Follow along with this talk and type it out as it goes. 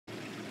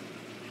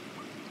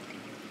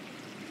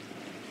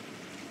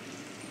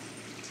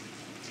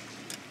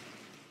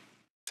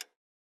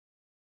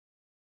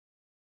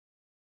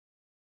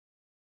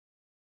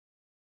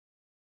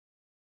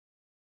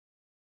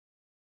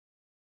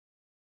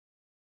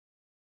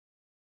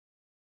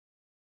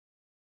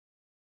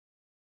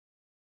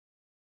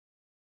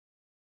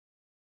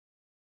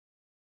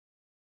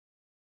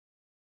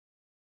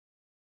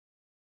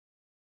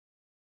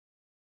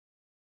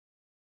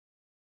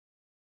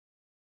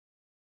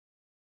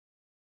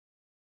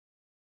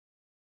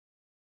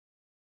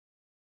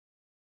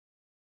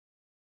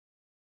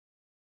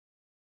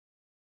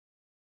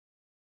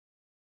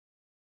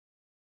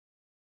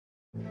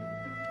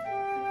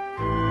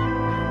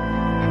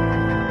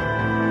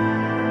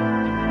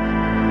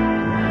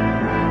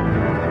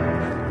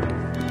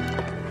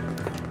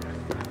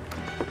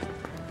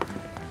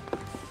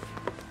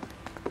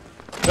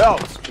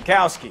Phelps,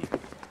 Bukowski.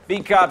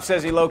 B-Cop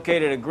says he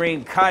located a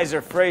green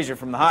Kaiser Frazer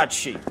from the hot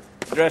sheet.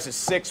 Address is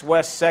 6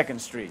 West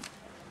 2nd Street.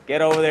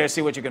 Get over there and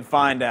see what you can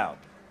find out.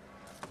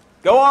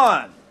 Go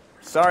on.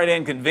 Sorry to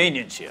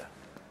inconvenience you.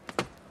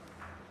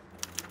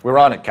 We're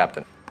on it,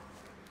 Captain.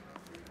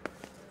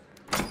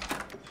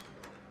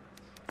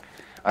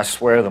 I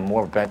swear the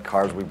more bent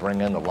cars we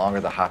bring in, the longer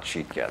the hot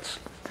sheet gets.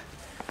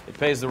 It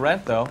pays the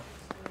rent, though.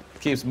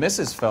 Keeps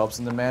Mrs. Phelps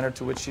in the manner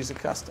to which she's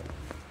accustomed.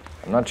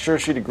 I'm not sure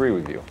she'd agree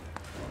with you.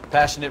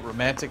 Passionate,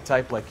 romantic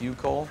type like you,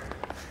 Cole?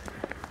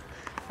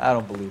 I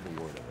don't believe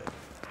a word of it.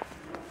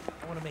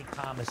 I want to make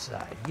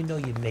homicide. You know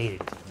you made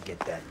it if you can get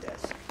that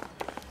desk.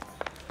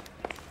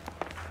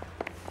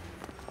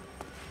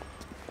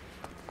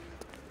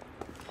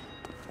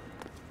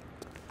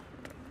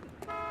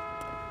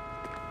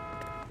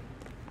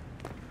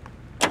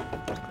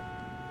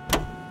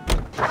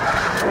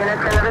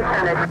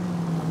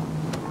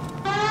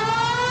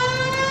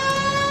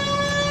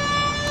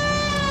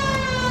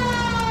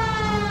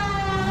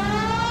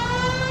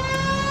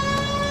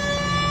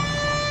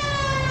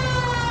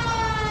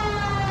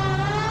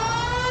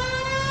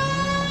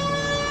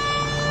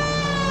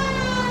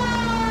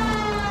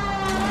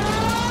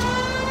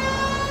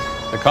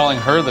 They're calling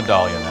her the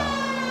Dahlia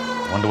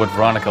now. Wonder what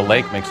Veronica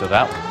Lake makes of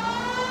that one.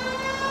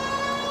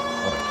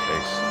 What a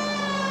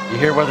case. You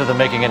hear whether they're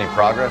making any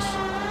progress?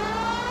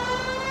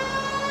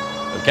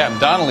 But Captain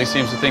Donnelly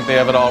seems to think they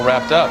have it all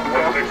wrapped up.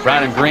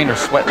 Brown and Green are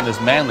sweating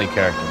this Manley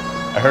character.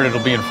 I heard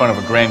it'll be in front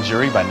of a grand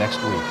jury by next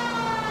week.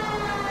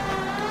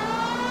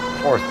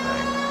 Poor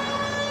thing.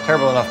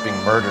 Terrible enough being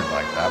murdered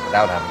like that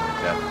without having her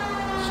death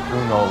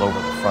strewn all over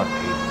the front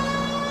pages.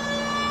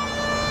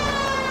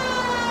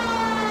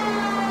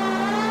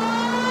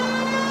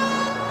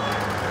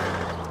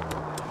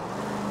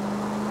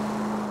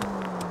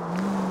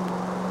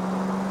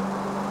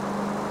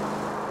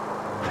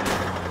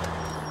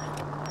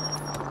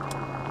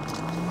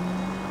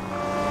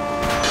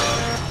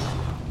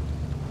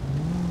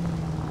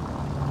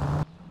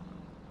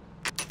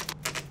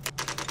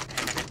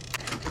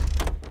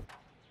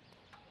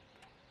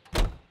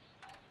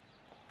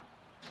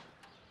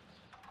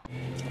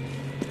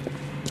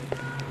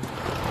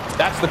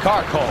 That's the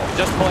car, Cole.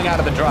 Just pulling out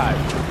of the drive.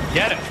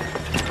 Get it.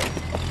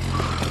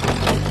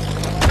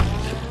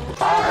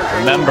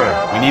 Remember,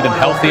 we need him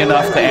healthy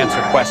enough to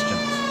answer questions.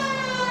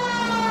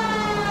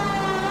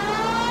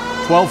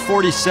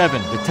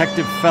 1247,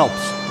 Detective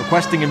Phelps,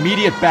 requesting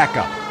immediate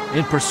backup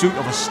in pursuit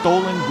of a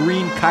stolen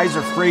green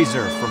Kaiser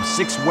Frazer from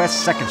 6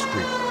 West 2nd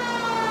Street.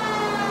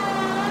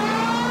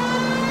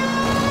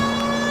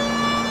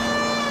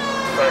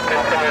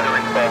 Continue the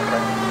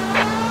response.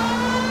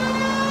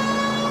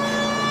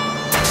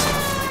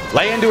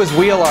 Lay into his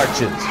wheel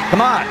arches.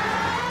 Come on.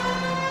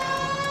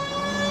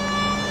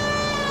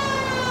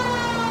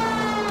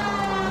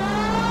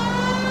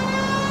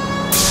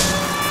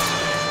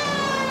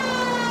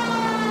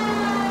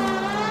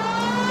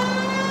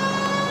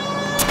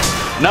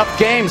 Enough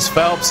games,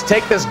 Phelps.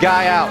 Take this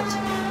guy out.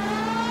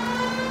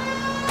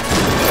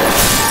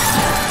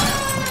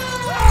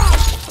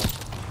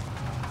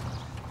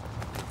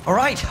 All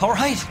right.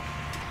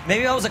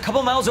 Maybe I was a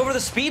couple miles over the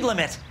speed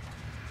limit.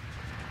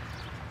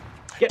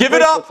 Give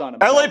it up,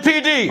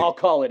 LAPD! I'll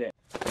call it in.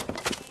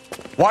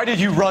 Why did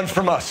you run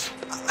from us?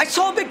 I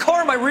saw a big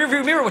car in my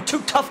rearview mirror with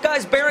 2 tough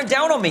guys bearing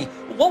down on me.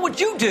 What would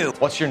you do?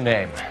 What's your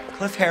name?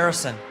 Cliff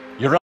Harrison.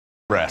 You're on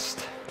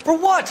arrest. For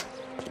what?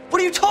 What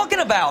are you talking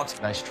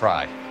about? Nice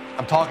try.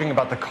 I'm talking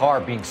about the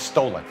car being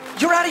stolen.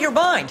 You're out of your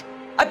mind.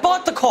 I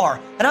bought the car,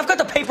 and I've got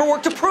the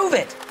paperwork to prove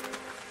it.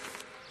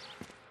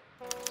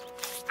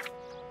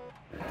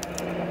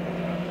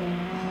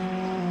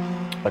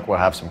 Like we'll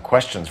have some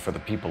questions for the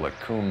people at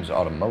Coombs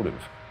Automotive.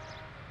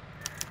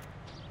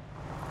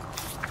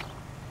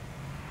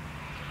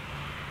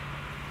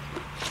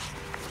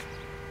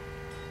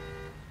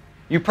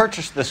 You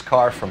purchased this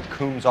car from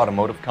Coombs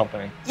Automotive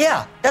Company?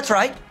 Yeah, that's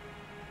right.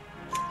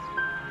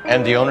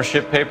 And the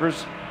ownership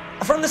papers?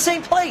 From the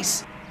same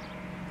place.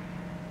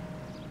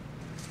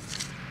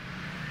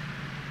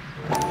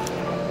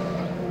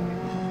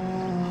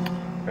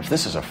 If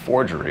this is a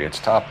forgery, it's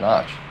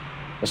top-notch.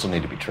 This will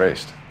need to be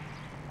traced.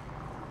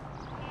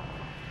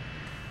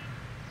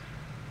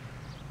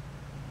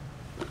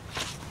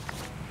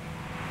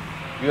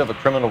 You have a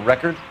criminal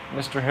record,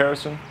 Mr.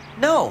 Harrison?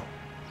 No,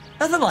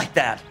 nothing like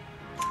that.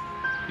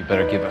 You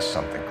better give us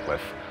something,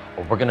 Cliff,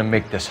 or we're gonna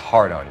make this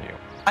hard on you.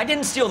 I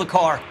didn't steal the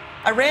car.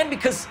 I ran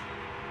because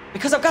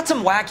I've got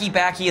some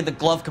wacky-backy in the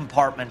glove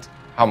compartment.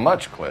 How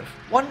much, Cliff?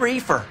 1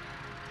 reefer.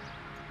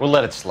 We'll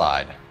let it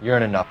slide. You're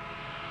in enough.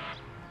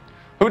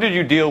 Who did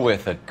you deal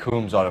with at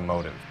Coombs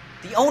Automotive?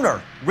 The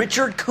owner,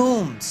 Richard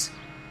Coombs.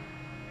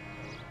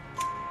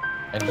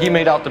 And he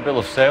made out the bill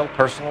of sale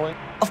personally?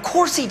 Of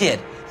course he did.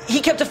 He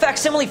kept a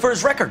facsimile for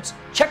his records.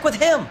 Check with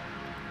him.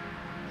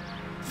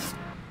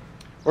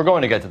 We're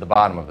going to get to the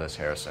bottom of this,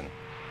 Harrison.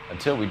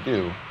 Until we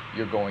do,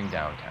 you're going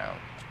downtown.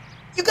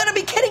 You gotta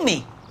be kidding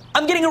me.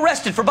 I'm getting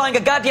arrested for buying a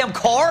goddamn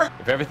car?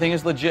 If everything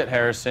is legit,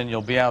 Harrison,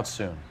 you'll be out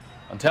soon.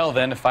 Until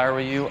then, if I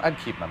were you, I'd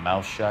keep my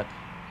mouth shut.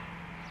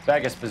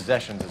 Bag his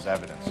possessions as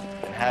evidence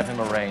and have him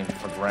arraigned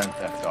for grand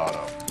theft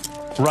auto.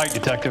 Right,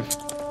 Detective.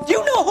 Do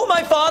you know who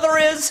my father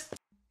is?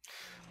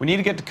 We need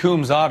to get to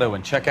Coombs Auto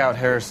and check out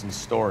Harrison's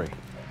story.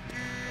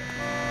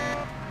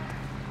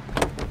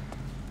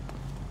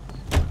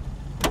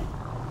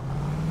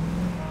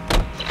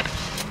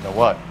 You know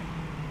what?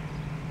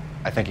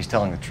 I think he's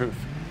telling the truth.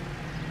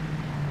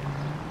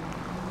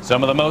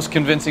 Some of the most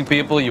convincing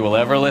people you will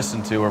ever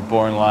listen to are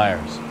born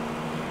liars.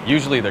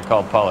 Usually they're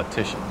called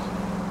politicians.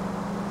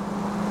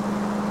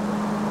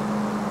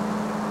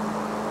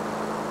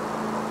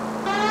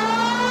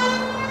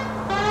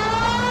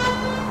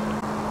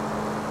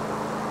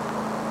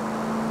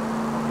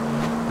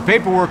 The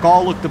paperwork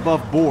all looked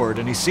above board,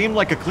 and he seemed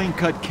like a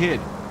clean-cut kid.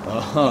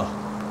 Uh-huh.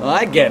 Well,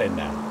 I get it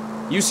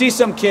now. You see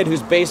some kid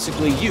who's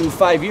basically you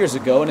 5 years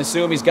ago and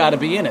assume he's got to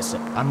be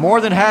innocent. I'm more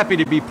than happy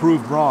to be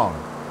proved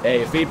wrong.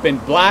 Hey, if he'd been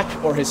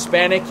black or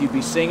Hispanic, you'd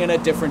be singing a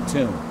different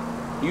tune.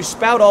 You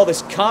spout all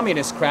this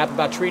communist crap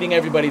about treating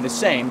everybody the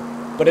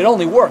same, but it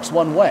only works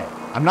one way.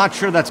 I'm not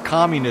sure that's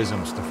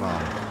communism,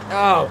 Stefan.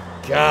 Oh,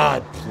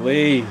 God,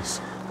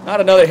 please. Not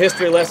another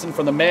history lesson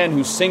from the man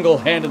who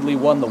single-handedly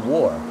won the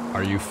war.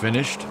 Are you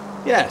finished?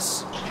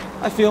 Yes,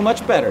 I feel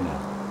much better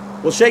now.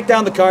 We'll shake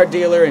down the car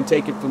dealer and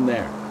take it from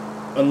there.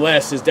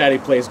 Unless his daddy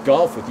plays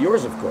golf with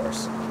yours, of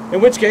course.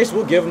 In which case,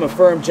 we'll give him a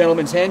firm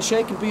gentleman's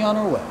handshake and be on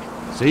our way.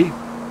 See?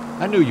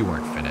 I knew you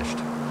weren't finished.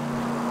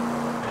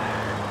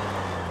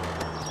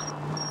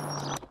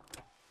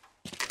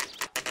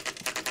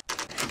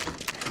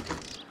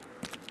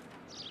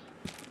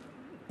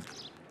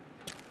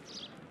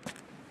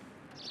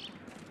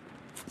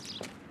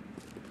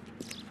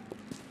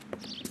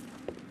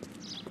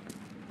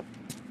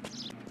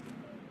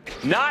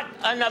 Not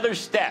another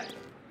step.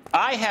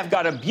 I have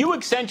got a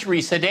Buick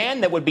Century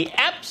sedan that would be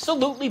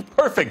absolutely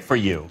perfect for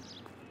you.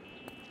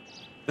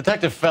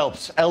 Detective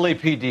Phelps,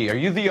 LAPD, are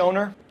you the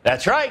owner?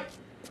 That's right.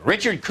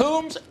 Richard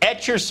Coombs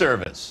at your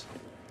service.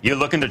 You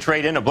looking to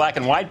trade in a black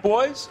and white,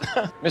 boys?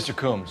 Mr.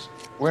 Coombs,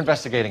 we're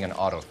investigating an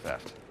auto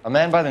theft. A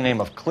man by the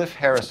name of Cliff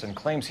Harrison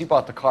claims he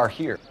bought the car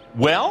here.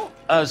 Well,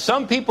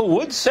 some people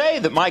would say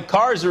that my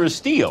cars are a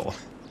steal.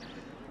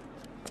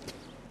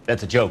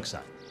 That's a joke,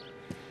 son.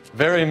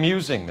 Very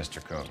amusing,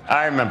 Mr. Coombs.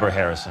 I remember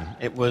Harrison.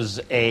 It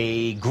was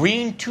a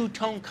green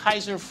two-tone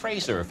Kaiser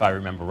Frazer, if I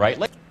remember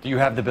rightly. Do you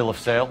have the bill of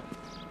sale?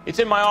 It's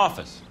in my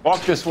office.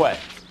 Walk this way.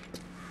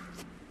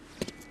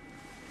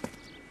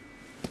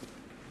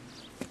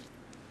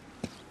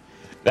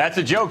 That's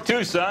a joke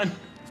too, son.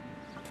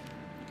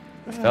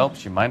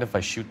 Phelps, you mind if I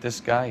shoot this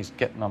guy? He's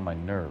getting on my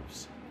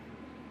nerves.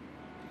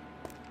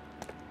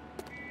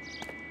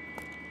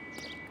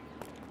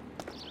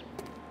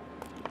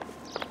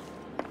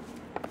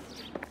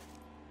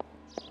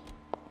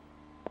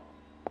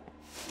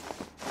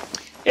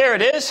 Here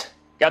it is.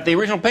 Got the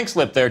original pink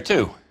slip there,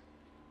 too.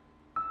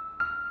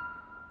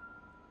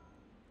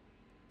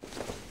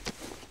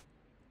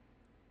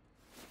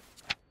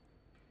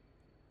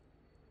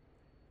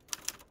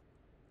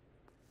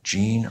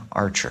 Gene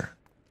Archer,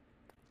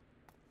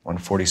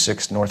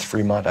 146 North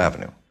Fremont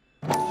Avenue.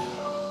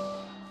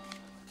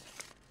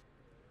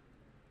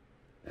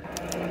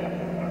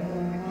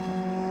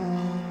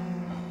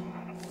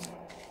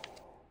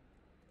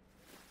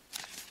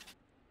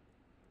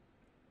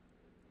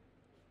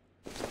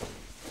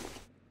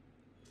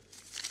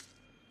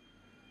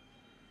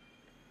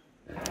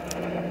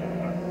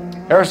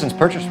 Harrison's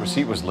purchase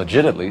receipt was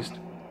legit, at least.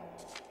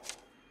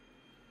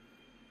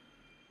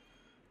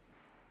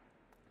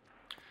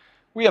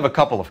 We have a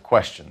couple of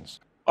questions.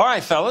 All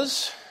right,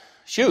 fellas.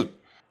 Shoot.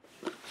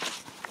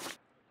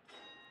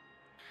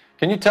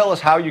 Can you tell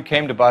us how you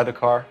came to buy the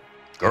car?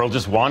 Girl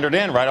just wandered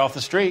in right off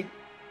the street.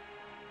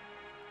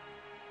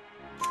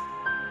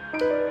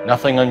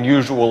 Nothing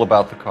unusual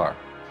about the car.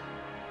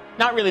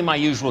 Not really my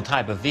usual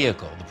type of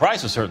vehicle. The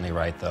price was certainly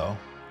right, though.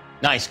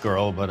 Nice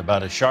girl, but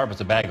about as sharp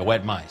as a bag of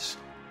wet mice.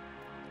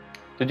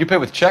 Did you pay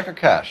with check or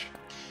cash?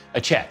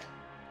 A check.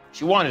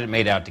 She wanted it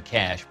made out to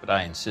cash, but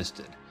I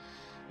insisted.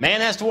 Man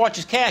has to watch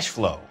his cash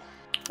flow.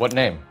 What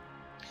name?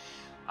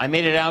 I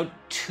made it out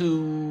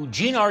to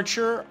Gene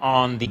Archer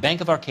on the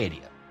Bank of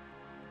Arcadia.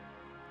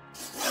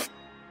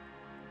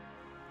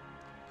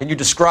 Can you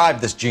describe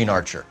this Gene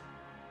Archer?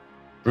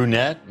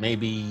 Brunette,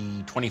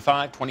 maybe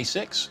 25,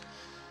 26.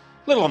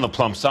 Little on the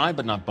plump side,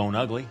 but not bone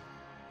ugly.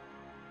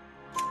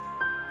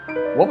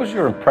 What was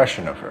your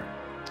impression of her?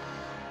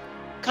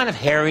 Kind of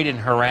harried and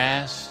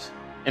harassed,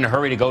 in a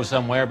hurry to go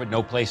somewhere but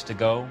no place to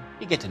go.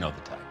 You get to know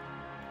the type.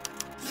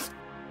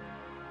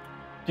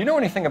 Do you know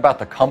anything about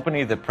the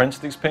company that prints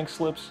these pink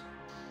slips?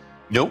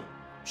 Nope.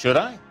 Should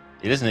I?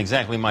 It isn't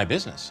exactly my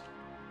business.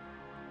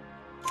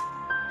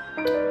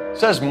 It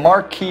says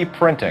Marquee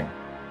Printing.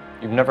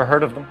 You've never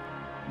heard of them?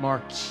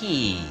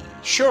 Marquee.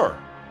 Sure.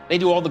 They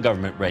do all the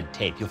government red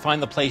tape. You'll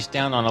find the place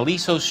down on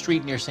Aliso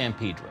Street near San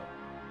Pedro.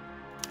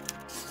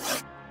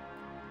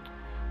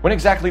 When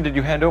exactly did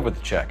you hand over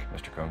the check,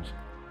 Mr. Coombs?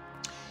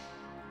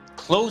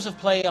 Close of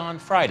play on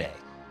Friday.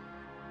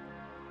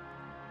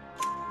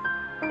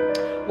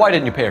 Why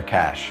didn't you pay her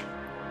cash?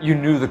 You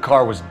knew the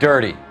car was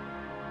dirty.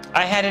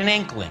 I had an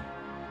inkling.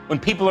 When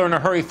people are in a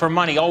hurry for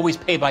money, always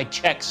pay by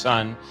check,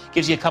 son.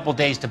 Gives you a couple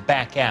days to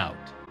back out.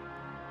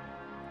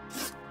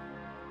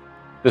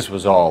 This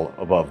was all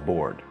above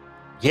board.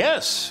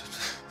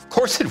 Yes, of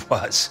course it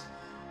was.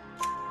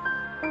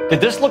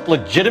 Did this look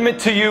legitimate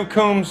to you,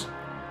 Coombs?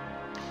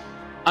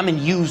 I'm in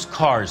used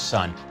cars,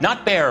 son,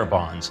 not bearer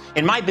bonds.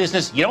 In my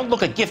business, you don't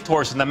look a gift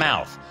horse in the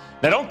mouth.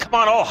 Now don't come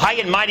on all high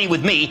and mighty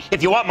with me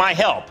if you want my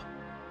help.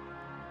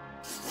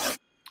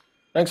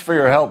 Thanks for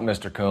your help,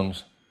 Mr.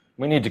 Coombs.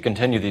 We need to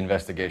continue the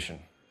investigation.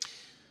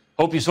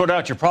 Hope you sort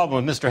out your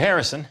problem with Mr.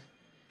 Harrison.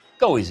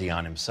 Go easy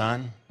on him,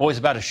 son. Boy's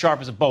about as sharp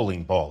as a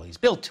bowling ball. He's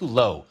built too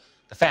low.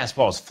 The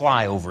fastballs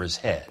fly over his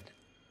head.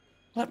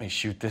 Let me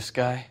shoot this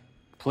guy,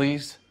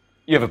 please.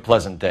 You have a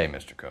pleasant day,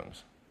 Mr.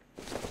 Coombs.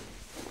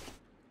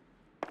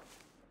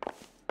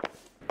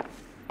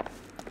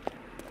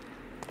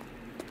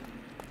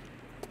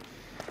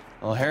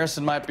 Well,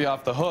 Harrison might be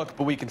off the hook,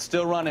 but we can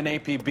still run an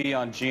APB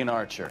on Gene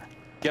Archer.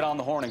 Get on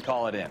the horn and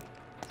call it in.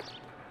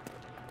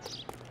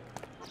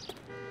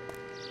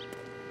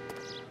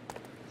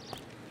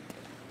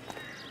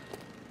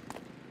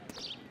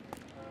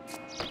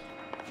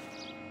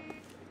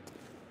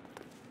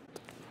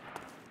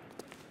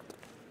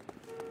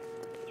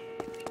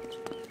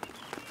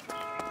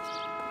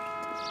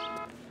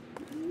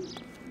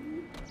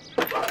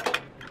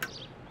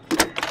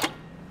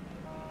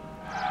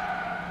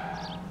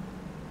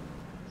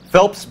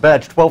 Phelps,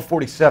 badge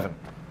 1247.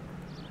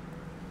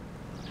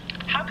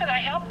 How can I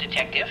help,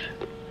 Detective?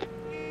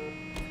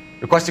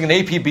 Requesting an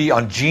APB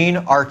on Gene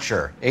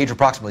Archer, age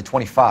approximately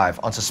 25,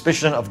 on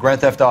suspicion of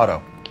grand theft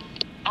auto.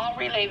 I'll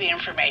relay the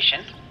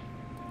information.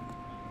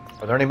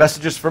 Are there any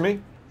messages for me?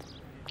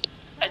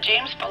 A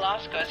James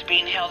Velasco is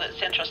being held at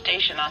Central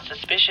Station on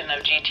suspicion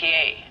of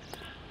GTA.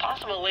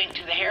 Possible link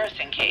to the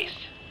Harrison case.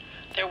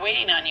 They're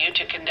waiting on you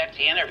to conduct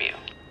the interview.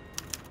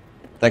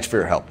 Thanks for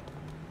your help.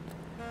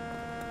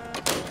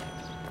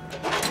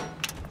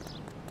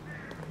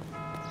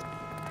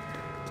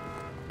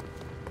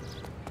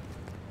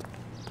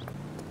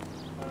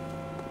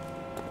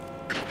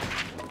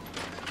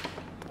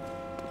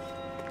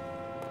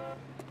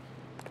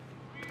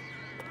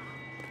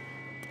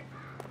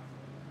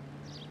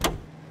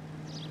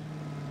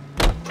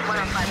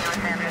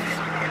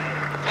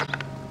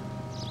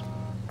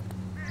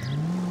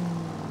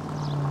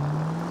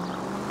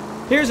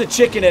 Here's a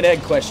chicken and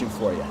egg question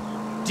for you.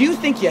 Do you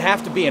think you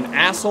have to be an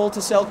asshole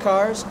to sell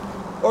cars?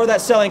 Or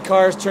that selling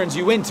cars turns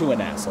you into an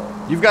asshole?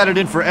 You've got it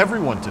in for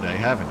everyone today,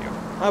 haven't you?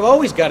 I've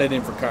always got it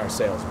in for car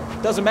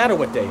salesmen. Doesn't matter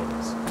what day it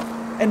is.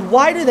 And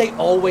why do they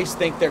always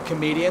think they're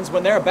comedians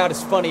when they're about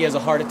as funny as a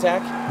heart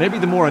attack? Maybe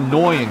the more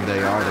annoying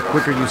they are, the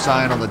quicker you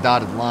sign on the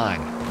dotted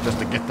line, just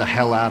to get the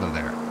hell out of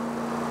there.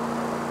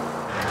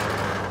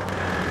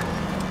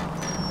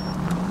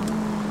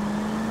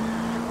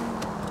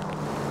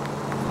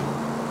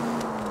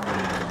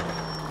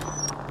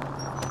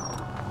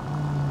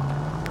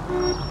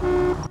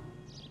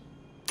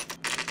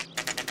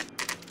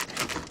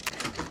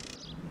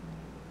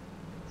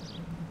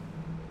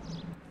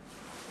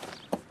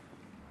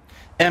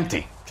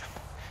 Empty.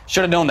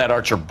 Should have known that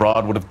Archer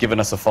broad would have given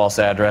us a false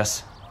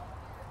address.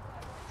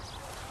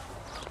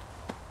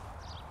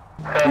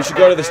 You should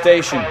go to the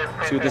station,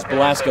 see what this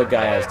Velasco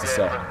guy has to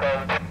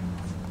say.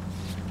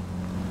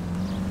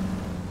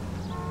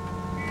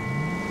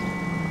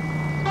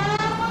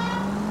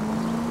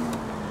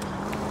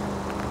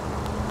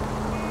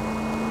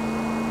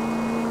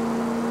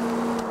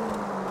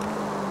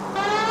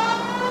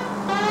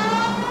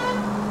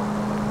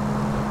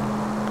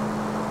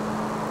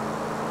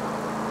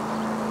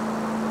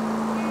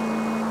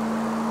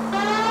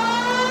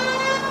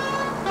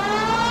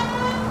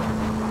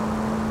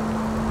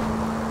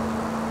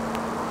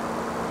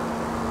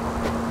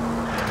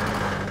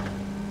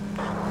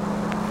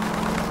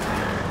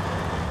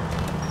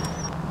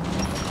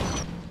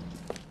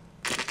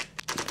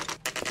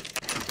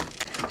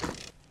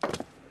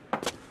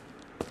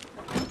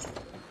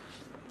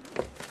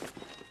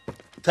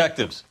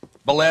 Detectives,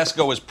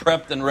 Velasco is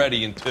prepped and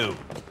ready in 2.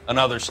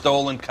 Another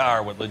stolen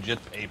car with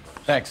legit papers.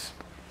 Thanks.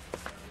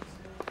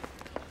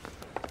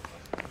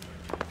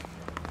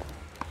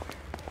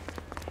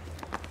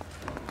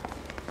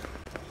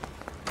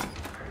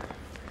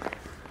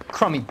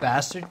 Crummy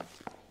bastard.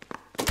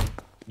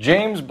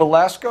 James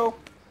Velasco?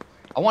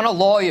 I want a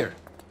lawyer.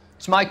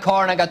 It's my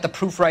car and I got the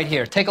proof right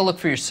here. Take a look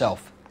for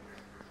yourself.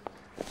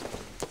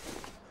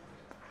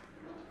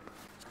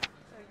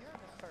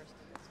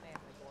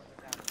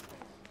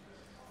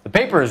 The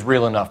paper is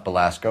real enough,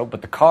 Velasco,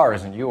 but the car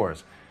isn't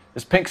yours.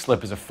 This pink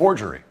slip is a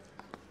forgery.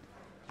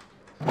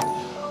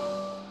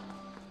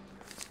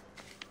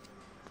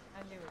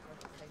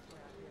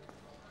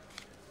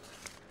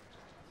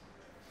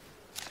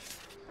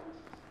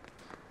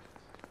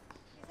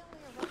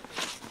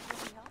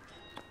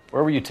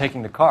 Where were you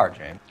taking the car,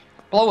 James?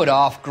 Blow it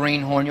off,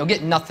 greenhorn. You'll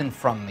get nothing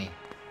from me.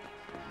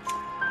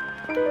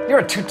 You're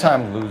a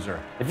two-time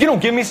loser. If you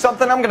don't give me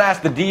something, I'm gonna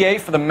ask the DA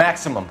for the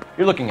maximum.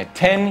 You're looking at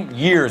 10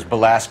 years,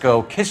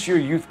 Belasco. Kiss your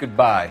youth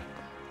goodbye.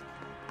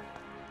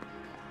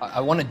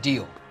 I want a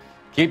deal.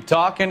 Keep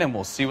talking and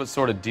we'll see what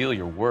sort of deal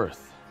you're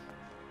worth.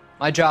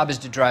 My job is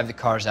to drive the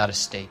cars out of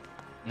state.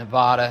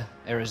 Nevada,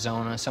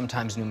 Arizona,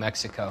 sometimes New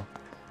Mexico.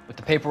 With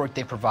the paperwork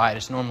they provide,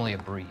 it's normally a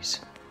breeze.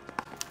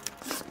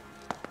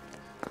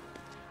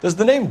 Does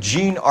the name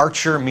Jean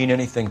Archer mean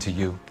anything to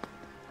you?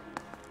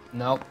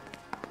 Nope.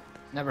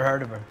 Never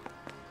heard of her.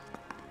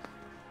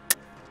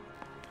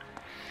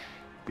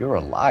 You're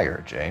a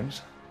liar,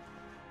 James.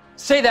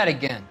 Say that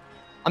again.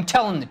 I'm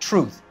telling the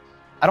truth.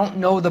 I don't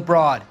know the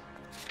broad.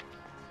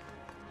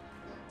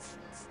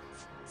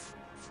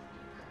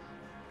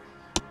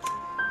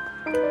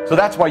 So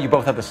that's why you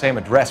both have the same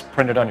address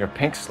printed on your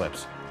pink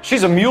slips.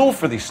 She's a mule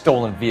for these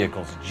stolen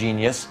vehicles,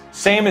 genius.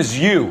 Same as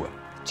you.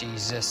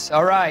 Jesus.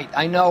 All right,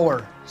 I know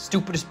her.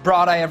 Stupidest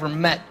broad I ever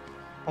met.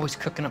 Always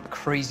cooking up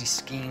crazy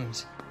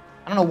schemes.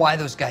 I don't know why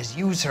those guys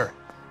use her.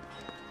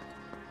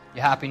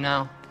 You happy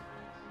now?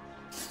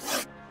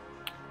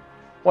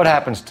 What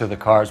happens to the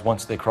cars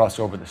once they cross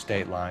over the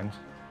state lines?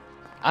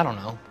 I don't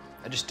know.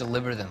 I just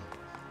deliver them.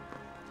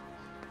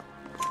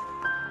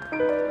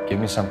 Give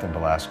me something,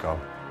 Belasco,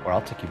 or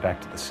I'll take you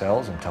back to the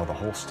cells and tell the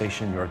whole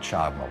station you're a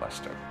child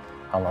molester.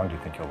 How long do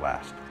you think you'll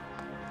last?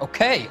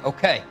 Okay.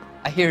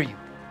 I hear you.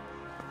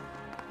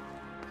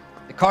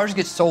 The cars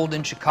get sold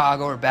in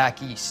Chicago or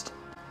back east.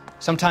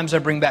 Sometimes I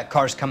bring back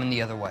cars coming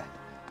the other way.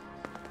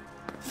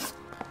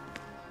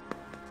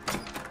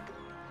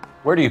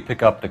 Where do you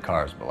pick up the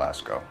cars,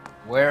 Belasco?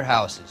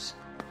 Warehouses.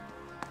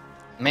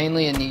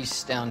 Mainly in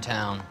East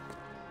downtown.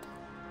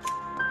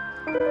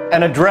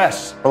 An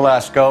address,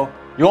 Belasco.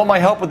 You want my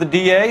help with the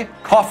DA?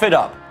 Cough it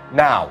up,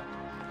 now.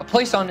 A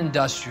place on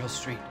Industrial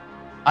Street.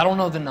 I don't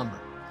know the number.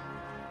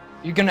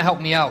 You're gonna help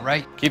me out,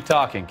 right? Keep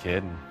talking,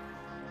 kid, and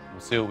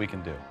we'll see what we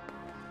can do.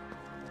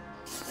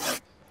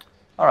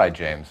 All right,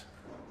 James.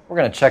 We're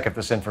gonna check if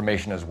this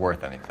information is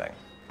worth anything.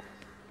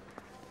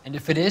 And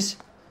if it is,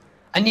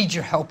 I need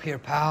your help here,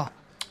 pal.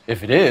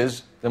 If it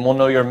is, then we'll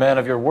know you're a man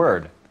of your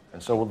word,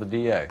 and so will the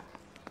DA.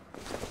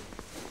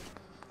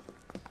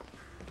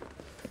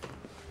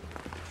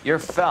 You're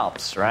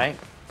Phelps, right?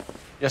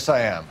 Yes,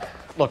 I am.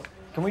 Look,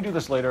 can we do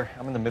this later?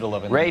 I'm in the middle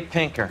of it. Ray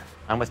Pinker.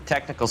 I'm with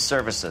Technical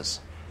Services.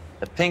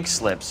 The pink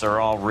slips are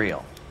all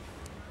real.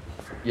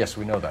 Yes,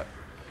 we know that.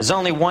 There's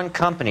only one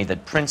company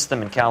that prints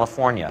them in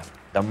California,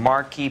 the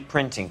Marquee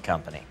Printing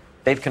Company.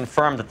 They've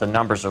confirmed that the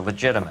numbers are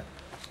legitimate.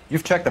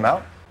 You've checked them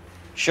out?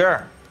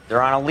 Sure.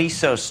 They're on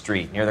Aliso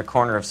Street, near the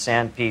corner of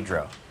San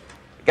Pedro.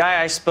 The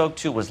guy I spoke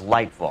to was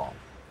Lightval.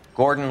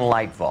 Gordon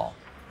Lightval.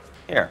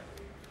 Here,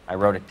 I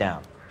wrote it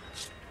down.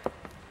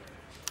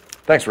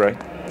 Thanks, Ray.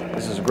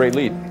 This is a great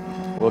lead.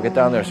 We'll get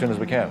down there as soon as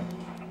we can.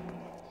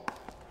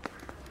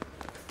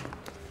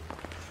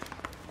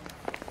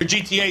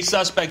 GTA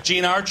suspect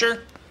Gene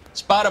Archer,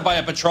 spotted by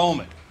a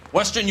patrolman.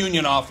 Western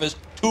Union office,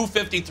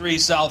 253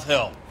 South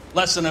Hill.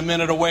 Less than a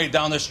minute away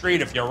down the street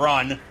if you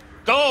run.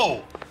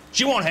 Go!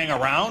 She won't hang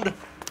around.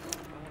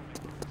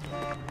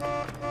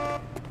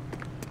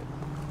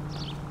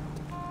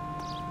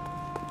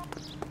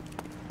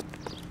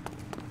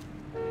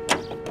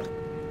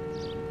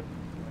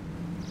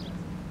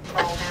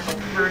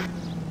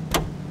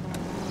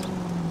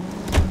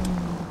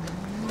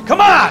 Come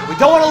on! We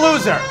don't want to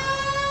lose her!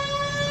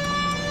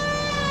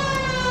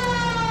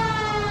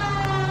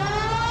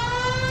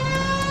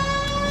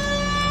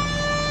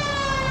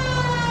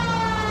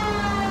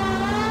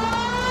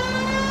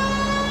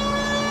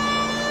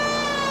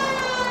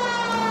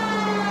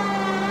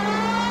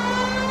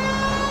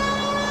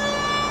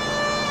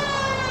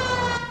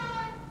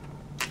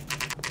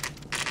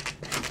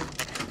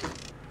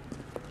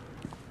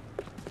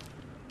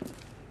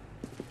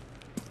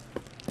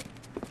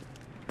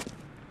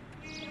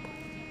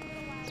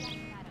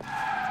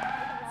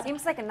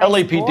 Seems like a nice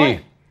LAPD.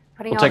 boy.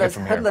 Putting We'll all take it those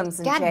from here. hoodlums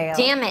in God jail.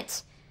 damn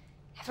it.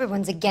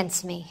 Everyone's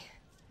against me.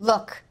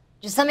 Look,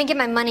 just let me get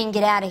my money and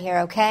get out of here,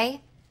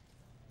 okay?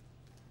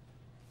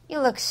 You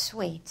look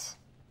sweet.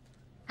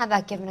 How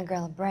about giving a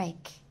girl a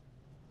break?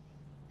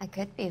 I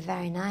could be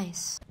very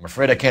nice. I'm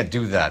afraid I can't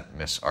do that,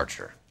 Miss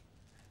Archer.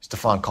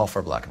 Stefan, call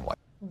for black and white.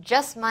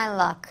 Just my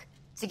luck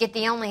to get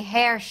the only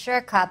hair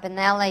sure cop in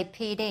the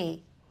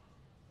LAPD.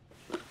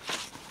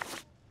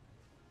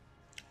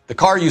 The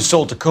car you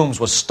sold to Coombs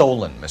was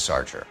stolen, Miss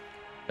Archer.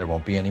 There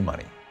won't be any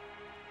money.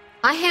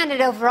 I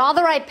handed over all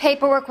the right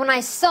paperwork when I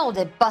sold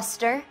it,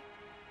 Buster.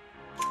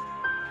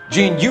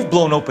 Gene, you've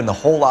blown open the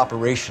whole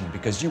operation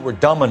because you were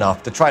dumb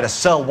enough to try to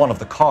sell one of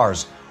the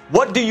cars.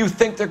 What do you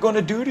think they're going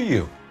to do to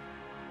you?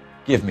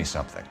 Give me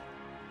something.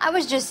 I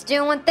was just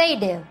doing what they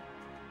do.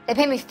 They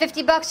paid me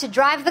 $50 to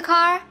drive the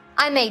car.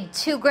 I made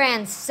 $2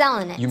 grand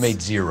selling it. You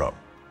made zero.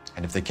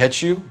 And if they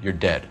catch you, you're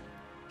dead.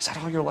 Is that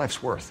all your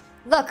life's worth?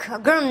 Look, a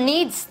girl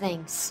needs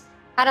things.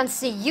 I don't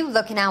see you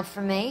looking out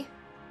for me.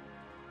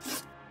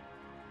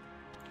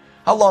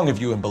 How long have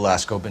you and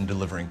Belasco been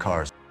delivering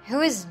cars?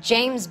 Who is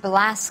James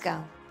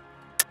Belasco?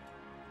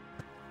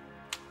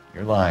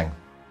 You're lying.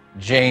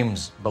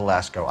 James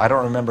Belasco. I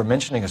don't remember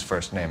mentioning his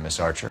first name, Miss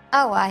Archer.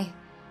 Oh,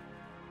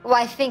 well,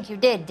 I think you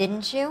did,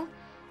 didn't you?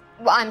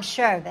 Well, I'm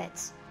sure of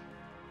it.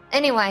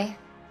 Anyway,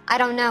 I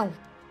don't know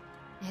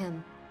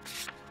him.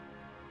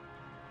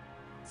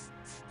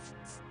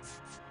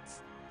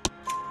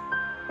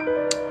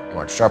 You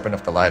aren't sharp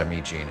enough to lie to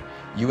me, Gene.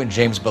 You and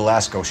James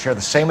Belasco share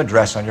the same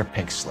address on your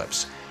pink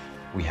slips.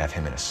 We have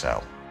him in a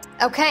cell.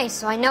 Okay,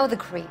 so I know the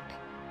creep.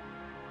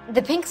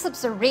 The pink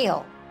slips are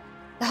real.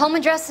 The home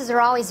addresses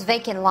are always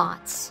vacant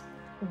lots.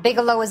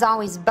 Bigelow is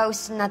always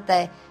boasting that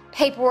the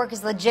paperwork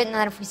is legit and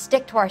that if we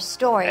stick to our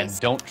stories... And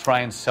don't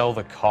try and sell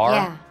the car?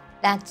 Yeah,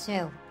 that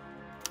too.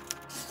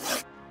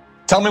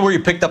 Tell me where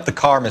you picked up the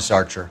car, Miss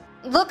Archer.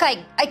 Look,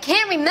 I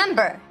can't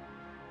remember.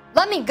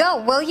 Let me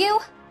go, will you?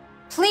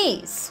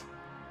 Please.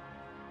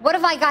 What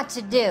have I got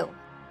to do?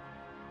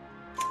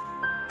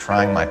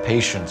 Trying my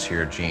patience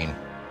here, Gene.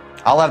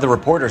 I'll have the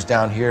reporters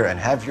down here and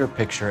have your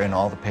picture in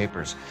all the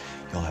papers.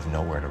 You'll have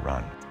nowhere to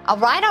run. All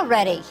right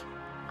already.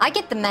 I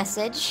get the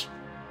message.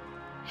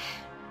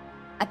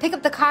 I pick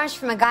up the cars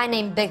from a guy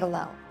named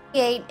Bigelow.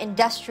 8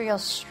 Industrial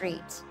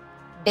Street.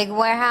 Big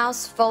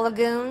warehouse full of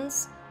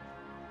goons.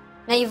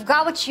 Now you've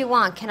got what you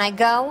want. Can I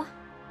go?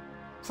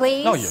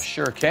 Please? No, you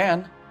sure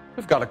can.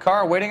 We've got a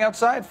car waiting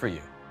outside for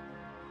you.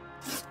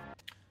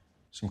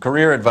 Some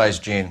career advice,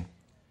 Gene.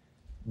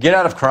 Get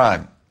out of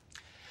crime.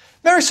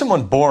 Marry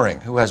someone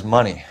boring who has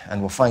money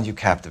and will find you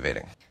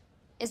captivating.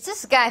 Is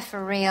this guy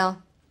for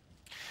real?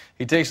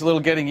 He takes a little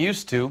getting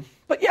used to,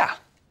 but yeah,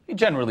 he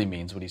generally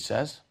means what he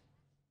says.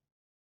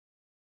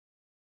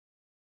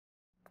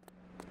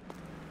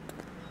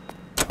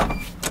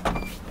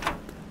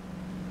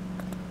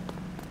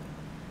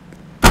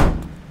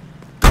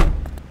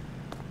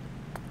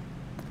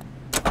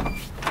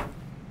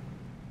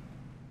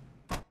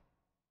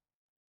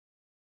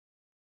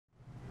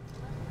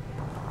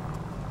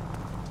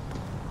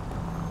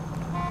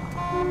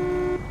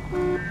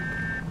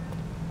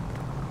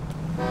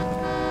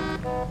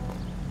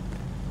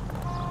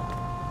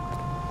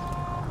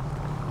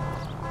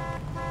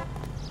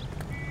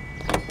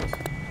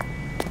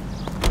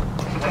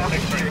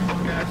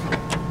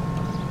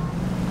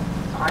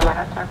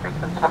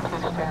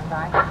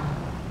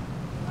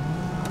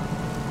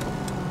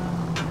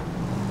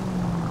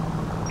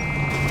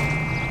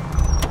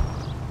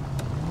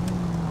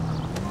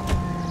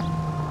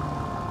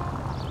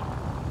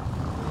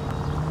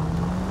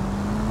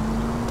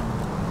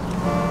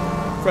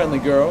 Friendly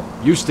girl.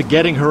 Used to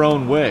getting her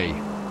own way.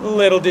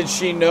 Little did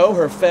she know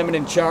her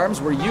feminine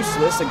charms were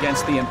useless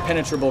against the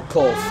impenetrable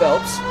Cole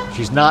Phelps.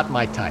 She's not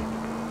my type.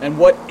 And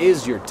what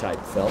is your type,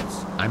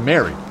 Phelps? I'm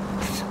married.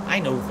 I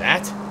know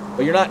that.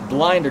 But you're not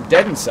blind or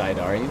dead inside,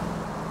 are you?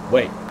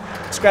 Wait,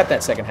 scrap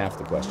that second half of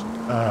the question.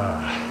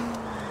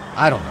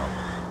 I don't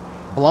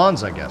know.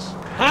 Blondes, I guess.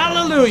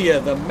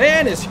 Hallelujah! The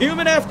man is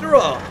human after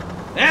all.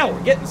 Now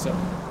we're getting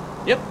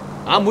somewhere. Yep,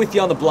 I'm with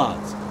you on the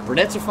blondes.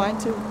 Brunettes are fine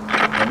too.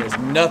 And there's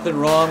nothing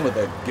wrong with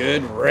a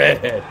good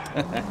redhead.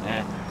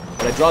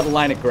 But I draw the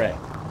line at gray.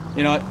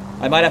 You know what?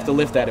 I might have to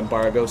lift that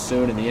embargo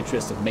soon in the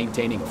interest of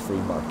maintaining a free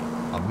market.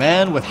 A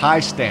man with high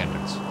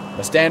standards.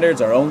 The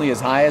standards are only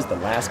as high as the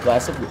last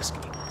glass of whiskey.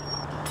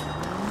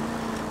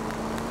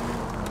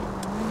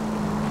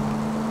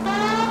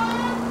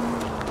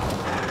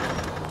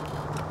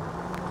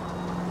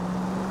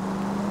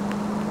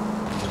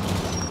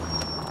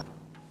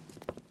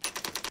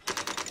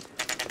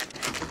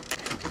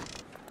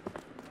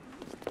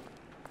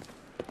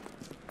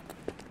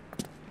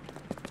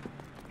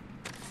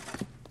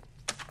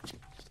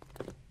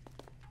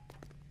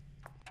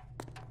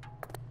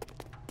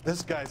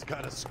 This guy's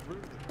got a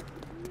screw.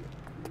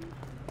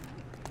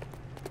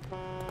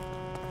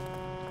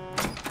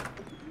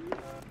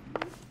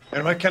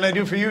 And what can I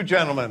do for you,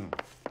 gentlemen?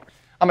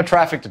 I'm a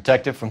traffic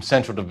detective from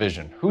Central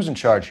Division. Who's in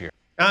charge here?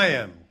 I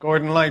am,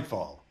 Gordon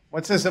Lightfall.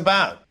 What's this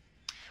about?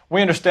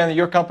 We understand that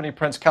your company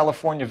prints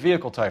California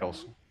vehicle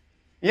titles.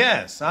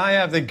 Yes, I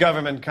have the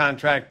government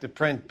contract to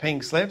print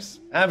pink slips.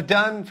 I've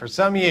done for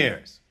some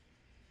years.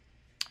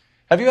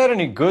 Have you had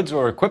any goods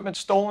or equipment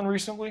stolen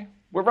recently?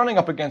 We're running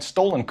up against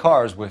stolen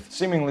cars with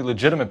seemingly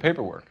legitimate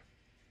paperwork.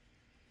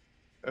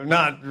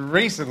 Not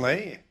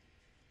recently.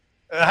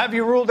 Have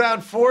you ruled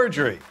out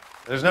forgery?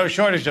 There's no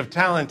shortage of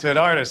talented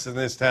artists in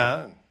this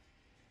town.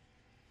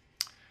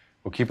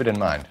 We'll keep it in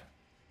mind.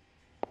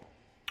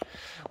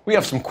 We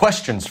have some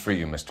questions for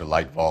you, Mr.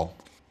 Lightfall.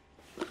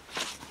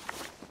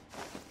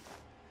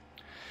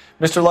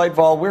 Mr.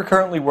 Lightfall, we're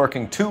currently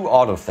working 2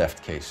 auto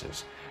theft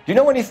cases. Do you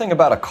know anything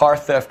about a car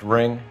theft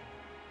ring?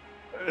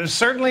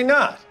 Certainly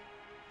not.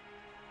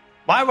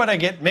 Why would I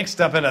get mixed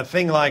up in a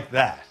thing like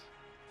that?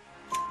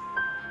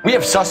 We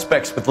have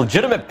suspects with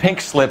legitimate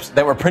pink slips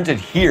that were printed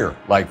here,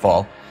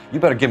 Lightfall. You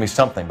better give me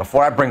something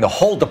before I bring the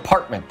whole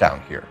department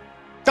down here.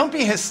 Don't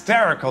be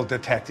hysterical,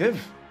 Detective.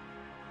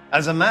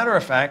 As a matter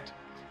of fact,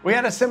 we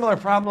had a similar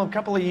problem a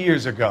couple of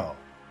years ago.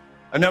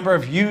 A number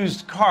of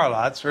used car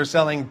lots were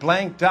selling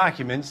blank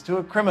documents to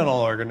a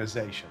criminal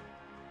organization.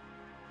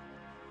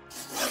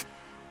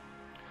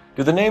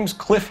 Do the names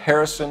Cliff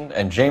Harrison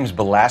and James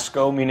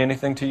Belasco mean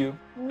anything to you?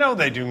 No,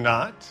 they do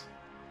not.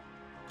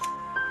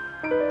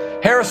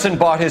 Harrison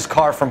bought his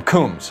car from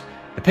Coombs.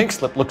 The pink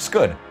slip looks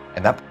good.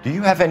 And that. Do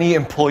you have any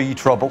employee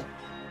trouble?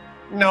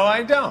 No,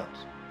 I don't.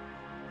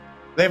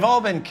 They've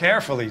all been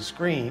carefully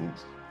screened.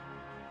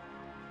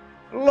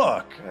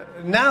 Look,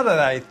 now that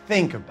I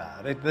think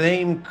about it, the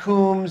name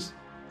Coombs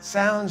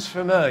sounds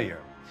familiar.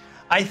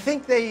 I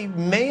think they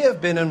may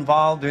have been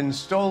involved in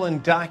stolen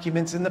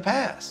documents in the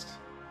past.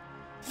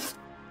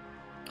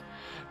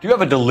 Do you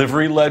have a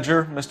delivery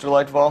ledger, Mr.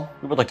 Lightval?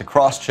 We would like to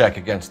cross-check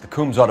against the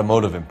Coombs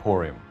Automotive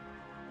Emporium.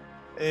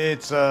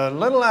 It's a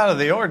little out of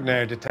the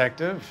ordinary,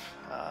 Detective.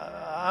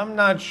 I'm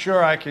not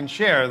sure I can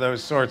share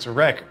those sorts of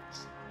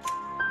records.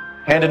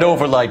 Hand it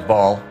over,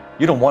 Lightball.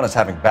 You don't want us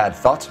having bad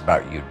thoughts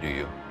about you, do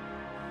you?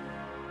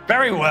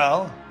 Very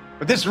well,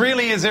 but this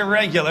really is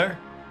irregular.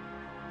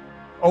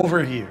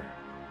 Over here.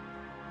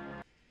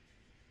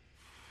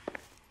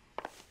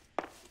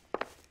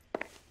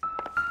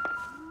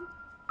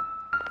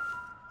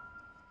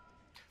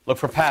 Look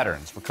for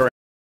patterns, recurring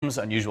names,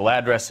 unusual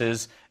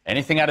addresses,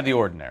 anything out of the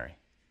ordinary.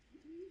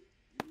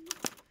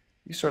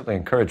 You certainly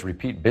encourage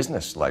repeat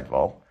business,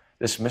 Lightval.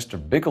 This Mr.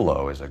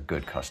 Bigelow is a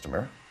good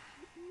customer.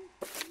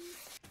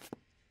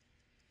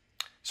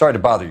 Sorry to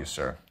bother you,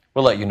 sir.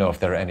 We'll let you know if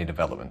there are any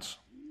developments.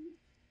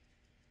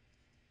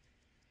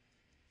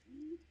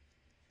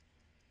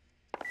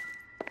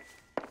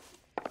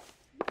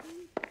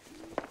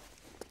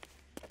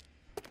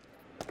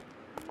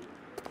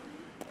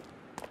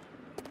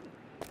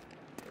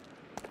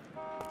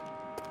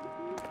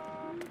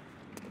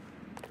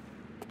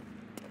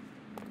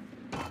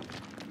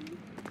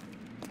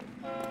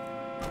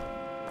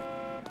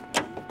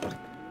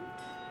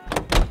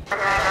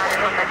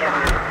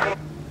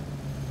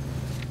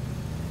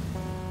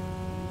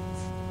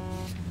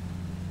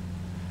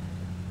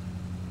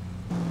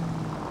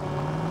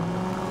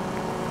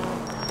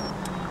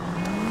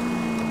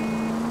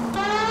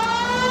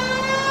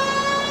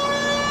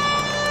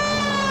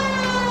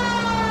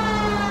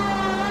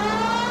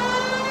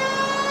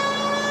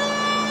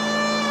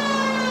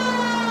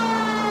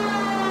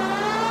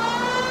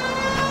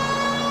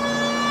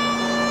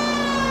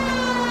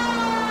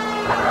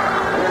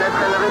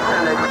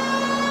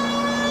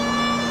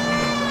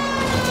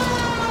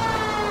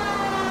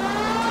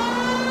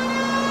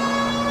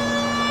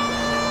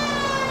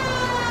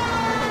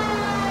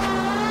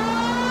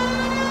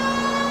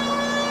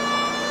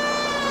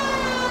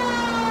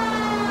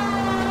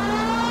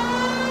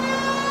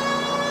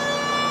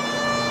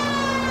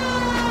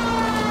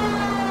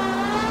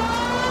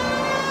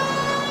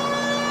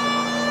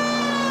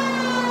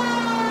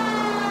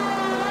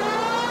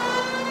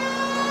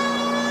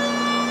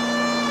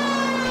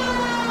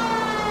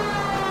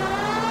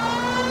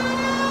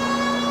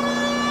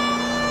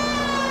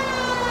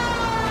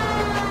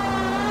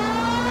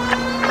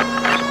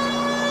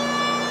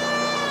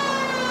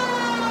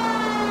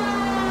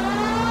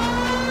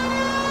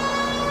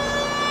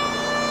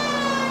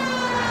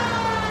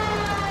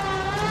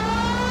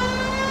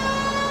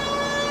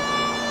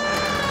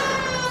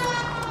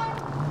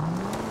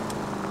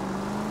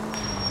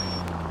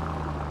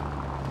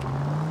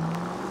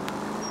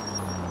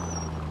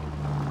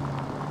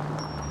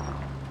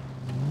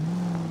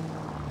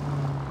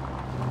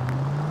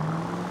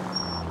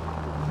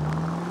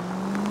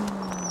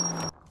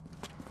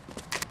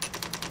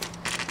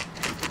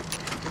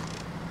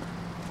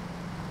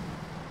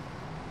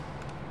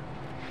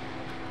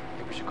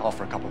 Call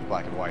for a couple of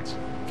black and whites.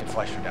 Get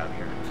Fleischer down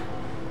here.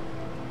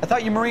 I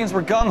thought you Marines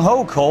were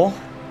gung-ho, Cole.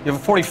 You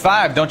have a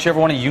 45, don't you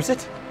ever want to use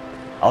it?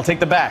 I'll take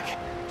the back.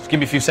 Just give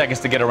me a few seconds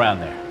to get around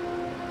there.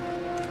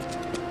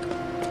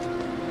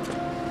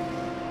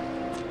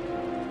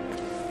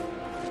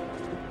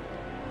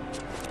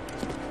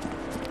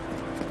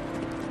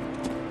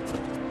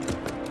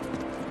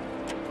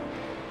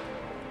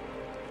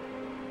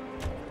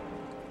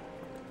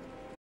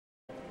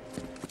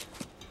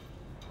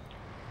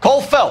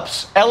 Cole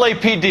Phelps,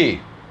 LAPD.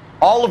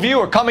 All of you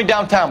are coming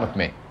downtown with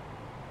me.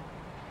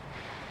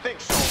 Think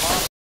so,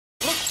 huh?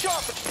 Look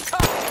sharp at the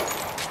top.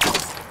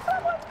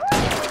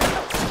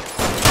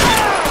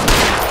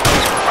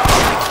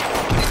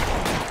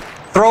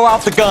 Throw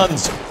out the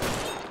guns.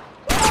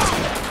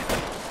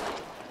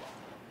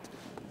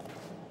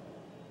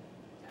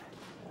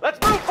 Let's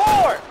move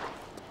forward.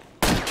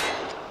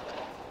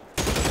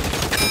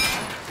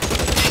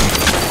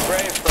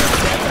 Brave for a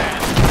dead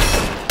man.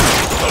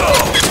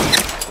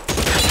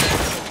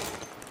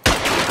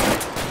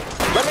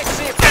 Let me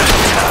see if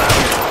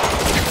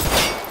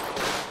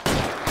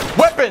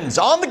Weapons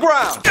on the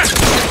ground.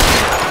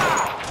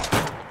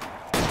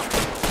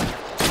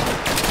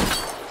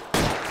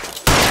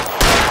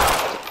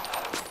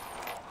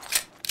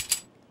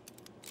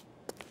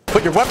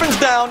 Put your weapons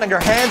down and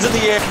your hands in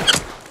the air.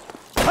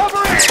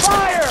 covering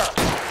fire.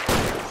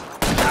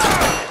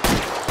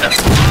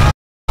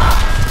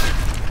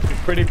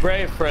 Pretty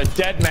brave for a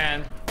dead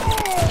man.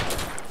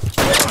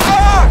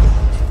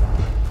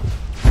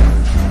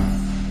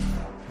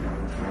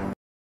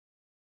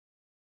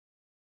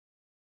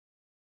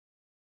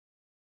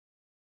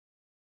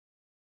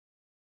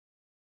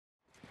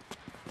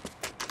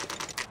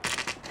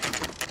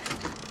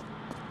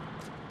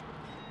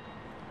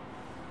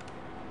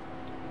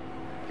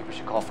 We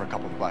should call for a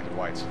couple of black and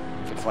whites.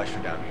 Fit Fleischer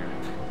down here.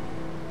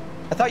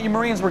 I thought you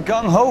Marines were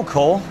gung-ho,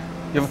 Cole.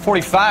 You have a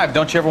 45.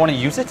 Don't you ever want to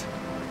use it?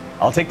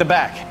 I'll take the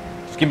back.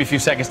 Just give me a few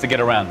seconds to get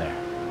around there.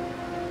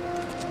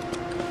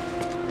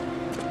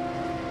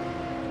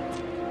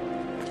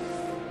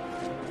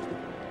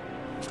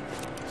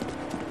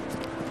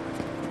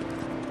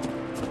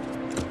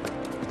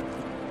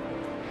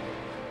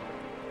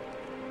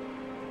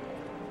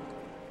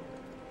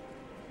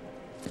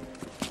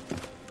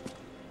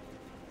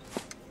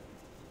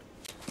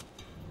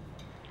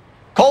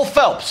 Cole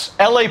Phelps,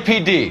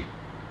 LAPD.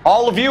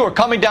 All of you are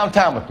coming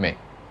downtown with me.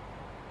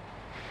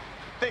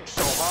 Think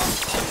so,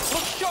 huh?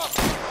 Look sharp!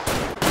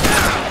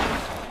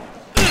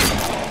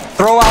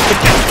 Throw out the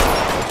gun.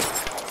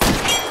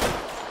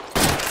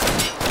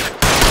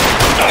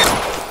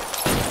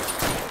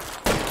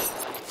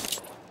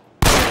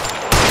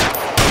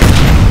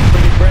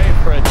 Pretty brave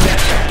for a dead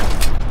man.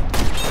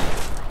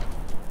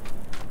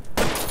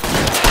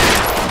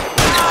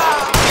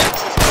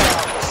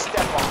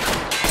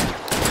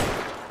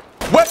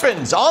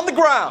 Weapons on the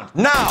ground,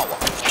 now!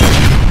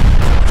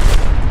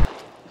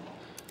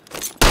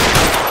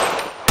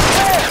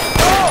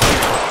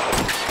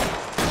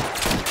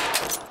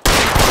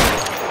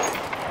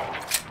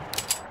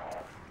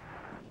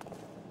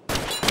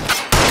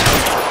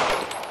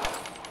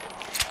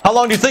 How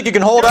long do you think you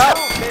can hold out?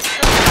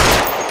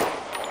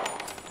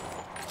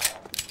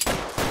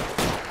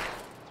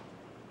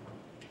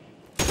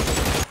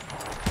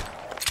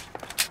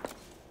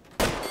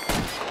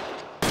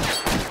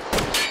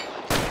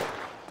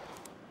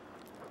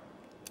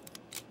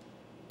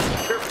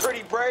 You're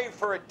pretty brave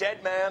for a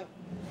dead man.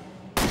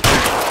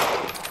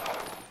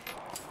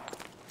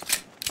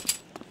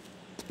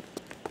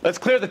 Let's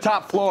clear the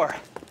top floor.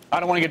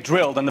 I don't want to get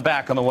drilled in the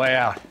back on the way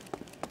out.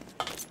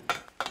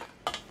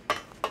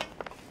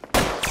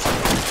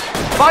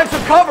 Find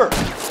some cover!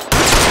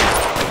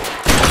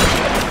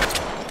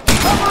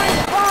 Covering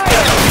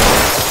fire!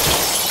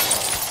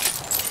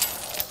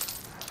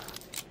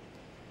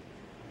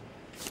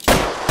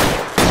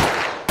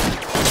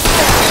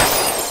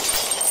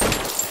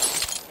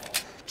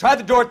 Try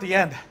the door at the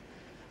end.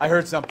 I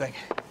heard something.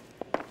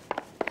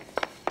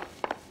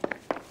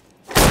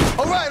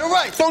 All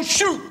right, don't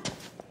shoot!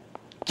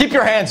 Keep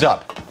your hands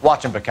up.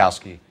 Watch him,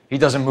 Bukowski. He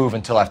doesn't move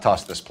until I've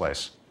tossed this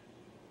place.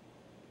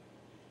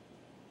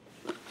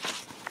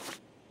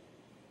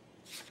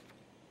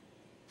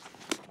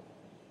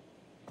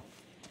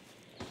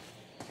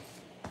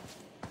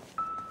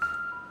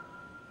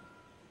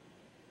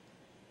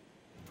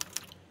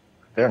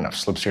 There are enough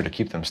slips here to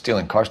keep them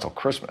stealing cars till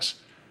Christmas.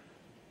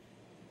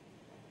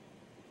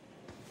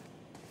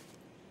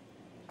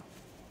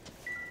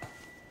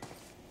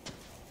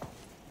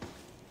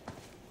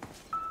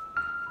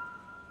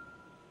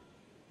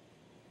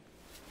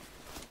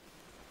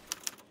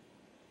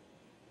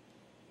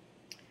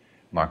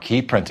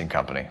 Marquee Printing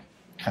Company.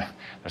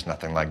 There's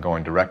nothing like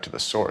going direct to the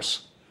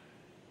source.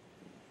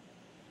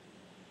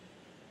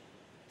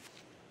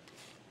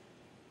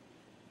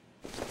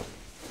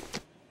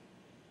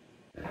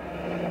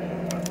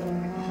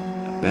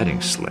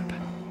 Betting slip.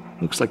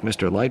 Looks like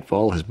Mr.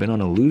 Lightfall has been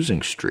on a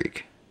losing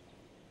streak.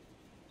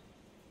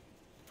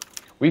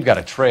 We've got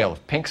a trail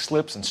of pink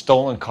slips and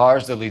stolen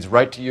cars that leads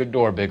right to your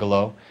door,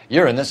 Bigelow.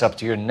 You're in this up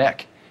to your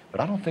neck,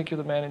 but I don't think you're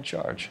the man in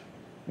charge.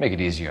 Make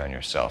it easier on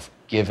yourself.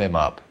 Give him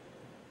up.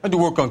 I do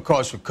work on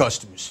cars for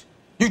customers.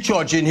 You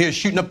charge in here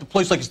shooting up the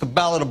place like it's the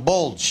Ballad of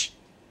Bulge.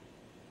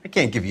 I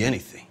can't give you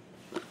anything.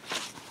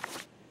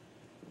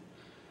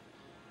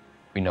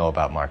 We know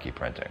about marquee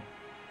printing.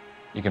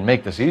 You can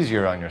make this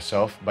easier on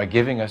yourself by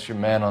giving us your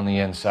man on the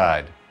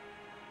inside.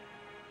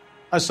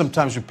 I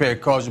sometimes repair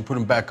cars and put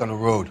them back on the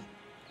road.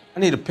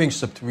 I need a pink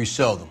slip to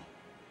resell them.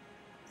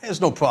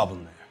 There's no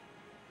problem there.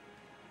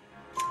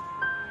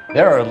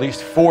 There are at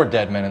least 4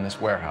 dead men in this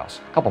warehouse.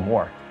 A couple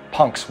more.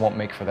 Punks won't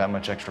make for that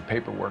much extra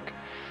paperwork.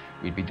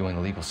 We'd be doing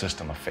the legal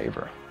system a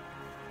favor.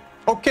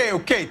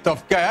 Okay,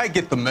 tough guy. I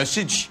get the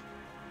message.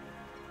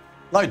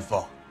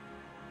 Lightfall,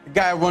 the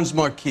guy who runs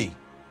Marquee.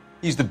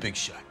 He's the big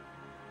shot.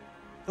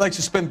 He likes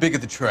to spend big at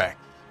the track.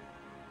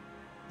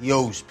 He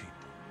owes people.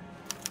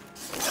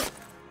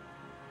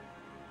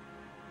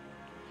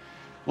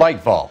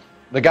 Lightfall,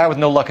 the guy with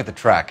no luck at the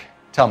track.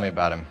 Tell me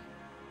about him.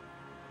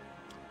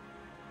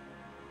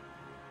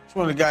 It's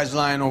one of the guys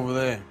lying over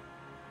there.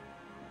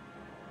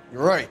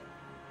 You're right.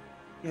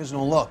 He has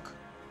no luck.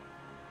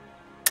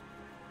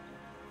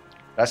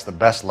 That's the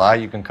best lie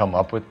you can come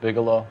up with,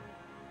 Bigelow?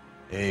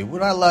 Hey,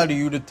 would I lie to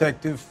you,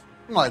 detective?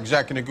 I'm not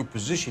exactly in a good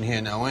position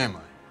here now, am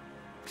I?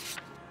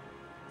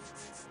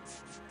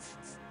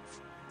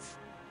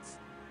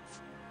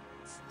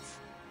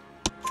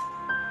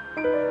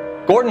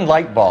 Gordon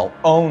Lightfall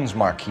owns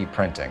Marquee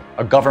Printing,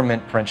 a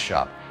government print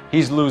shop.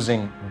 He's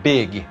losing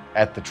big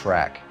at the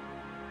track.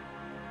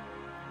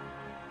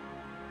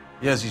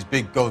 He has these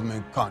big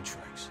government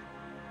contracts.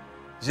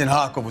 He's in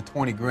hock over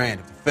 20 grand.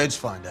 If the feds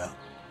find out,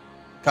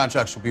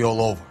 contracts will be all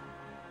over.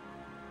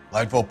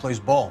 Lightfall plays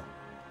ball.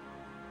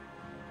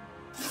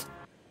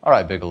 All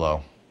right,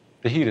 Bigelow.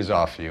 The heat is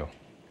off you.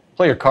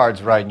 Play your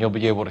cards right and you'll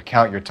be able to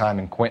count your time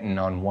in Quentin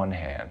on one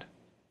hand.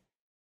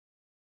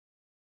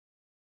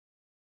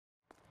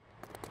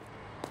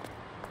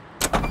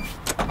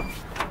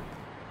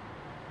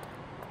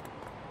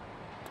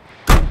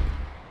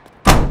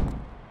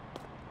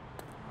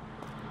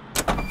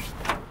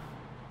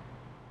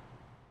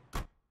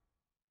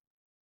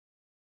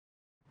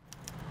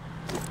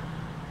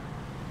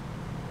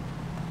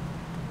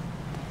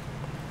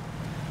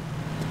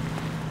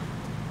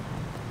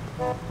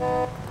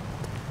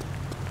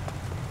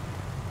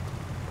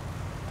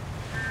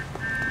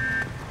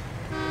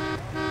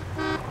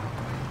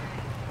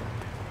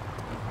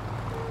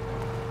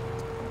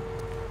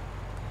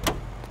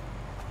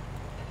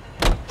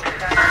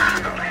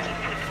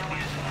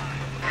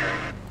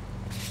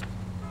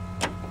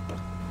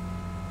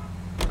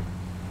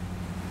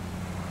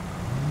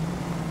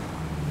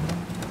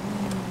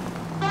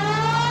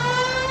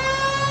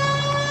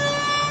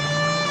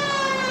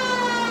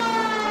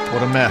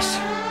 What a mess.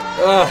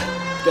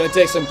 It's gonna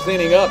take some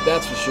cleaning up,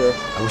 that's for sure.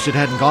 I wish it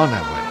hadn't gone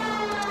that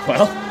way.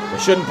 Well, we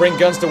shouldn't bring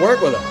guns to work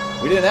with them.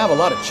 We didn't have a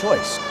lot of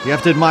choice. You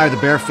have to admire the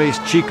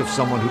barefaced cheek of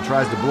someone who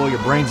tries to blow your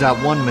brains out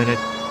one minute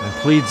and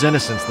pleads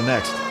innocence the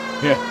next.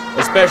 Yeah,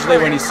 especially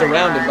when he's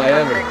surrounded by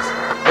evidence.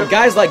 But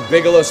guys like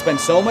Bigelow spend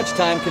so much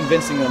time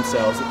convincing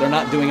themselves that they're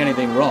not doing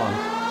anything wrong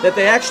that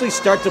they actually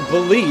start to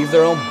believe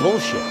their own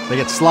bullshit. They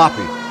get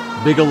sloppy.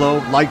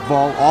 Bigelow,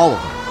 Lightball, all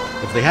of them.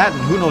 If they hadn't,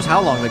 who knows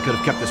how long they could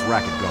have kept this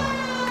racket going.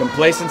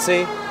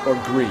 Complacency or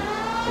greed.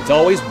 It's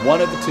always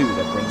one of the two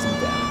that brings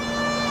them down.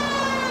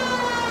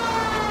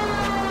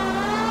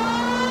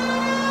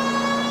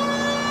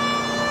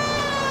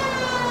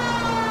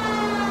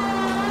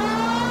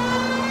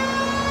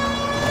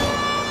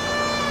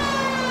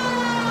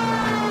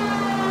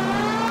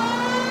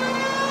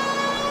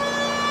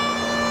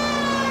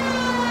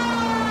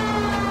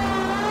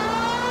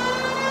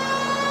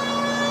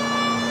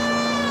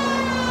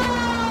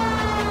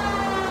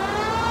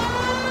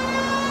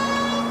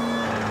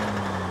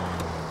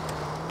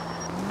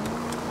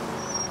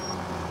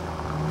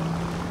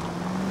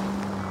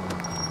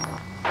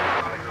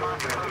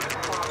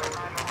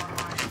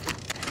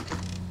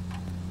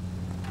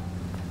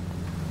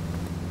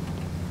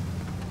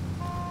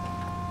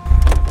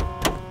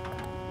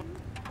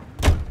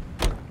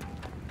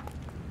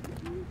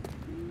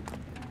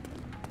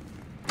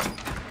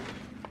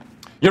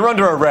 You're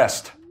under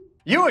arrest.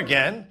 You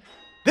again?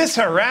 This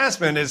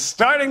harassment is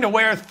starting to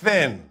wear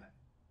thin.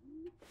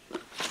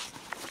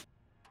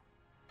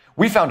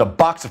 We found a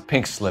box of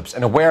pink slips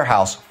in a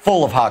warehouse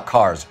full of hot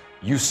cars.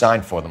 You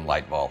signed for them,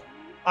 Lightball.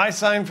 I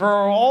signed for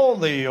all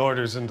the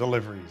orders and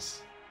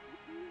deliveries.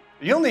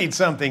 You'll need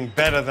something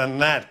better than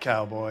that,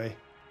 cowboy.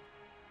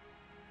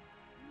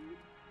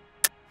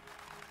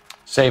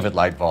 Save it,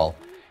 Lightball.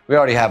 We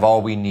already have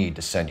all we need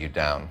to send you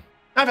down.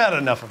 I've had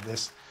enough of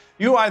this.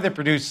 You either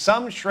produce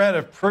some shred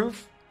of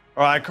proof,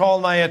 or I call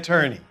my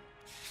attorney.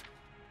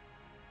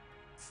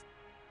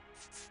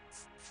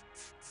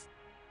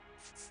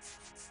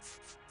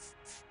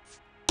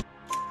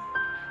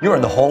 You're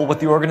in the hole with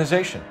the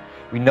organization.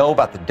 We know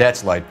about the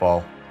debts,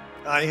 Lightball.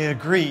 I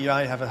agree.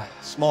 I have a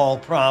small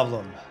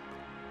problem.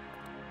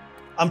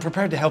 I'm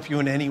prepared to help you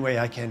in any way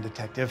I can,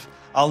 Detective.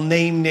 I'll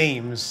name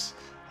names.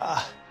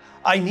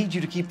 I need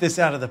you to keep this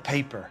out of the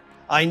paper.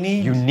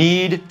 You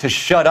need to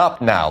shut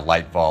up now,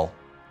 Lightball.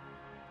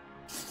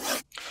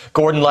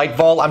 Gordon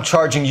Lightball, I'm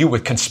charging you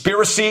with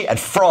conspiracy and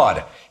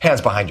fraud.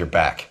 Hands behind your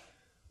back.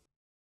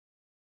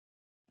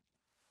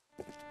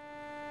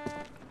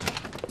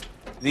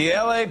 The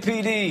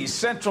LAPD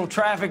Central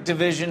Traffic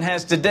Division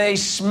has today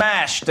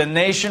smashed a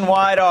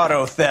nationwide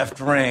auto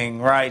theft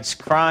ring, writes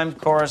crime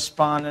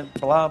correspondent,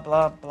 blah,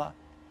 blah, blah.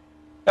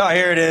 Oh,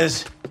 here it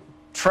is.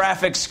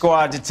 Traffic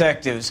squad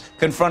detectives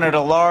confronted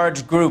a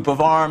large group of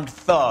armed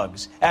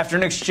thugs. After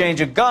an exchange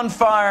of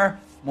gunfire,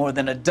 more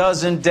than a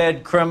dozen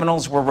dead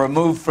criminals were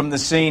removed from the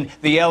scene.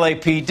 The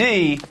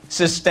LAPD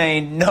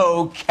sustained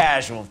no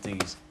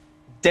casualties.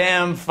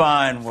 Damn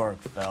fine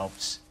work,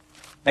 Phelps.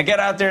 Now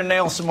get out there and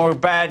nail some more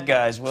bad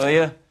guys, will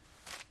you?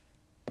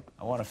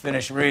 I want to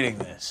finish reading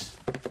this.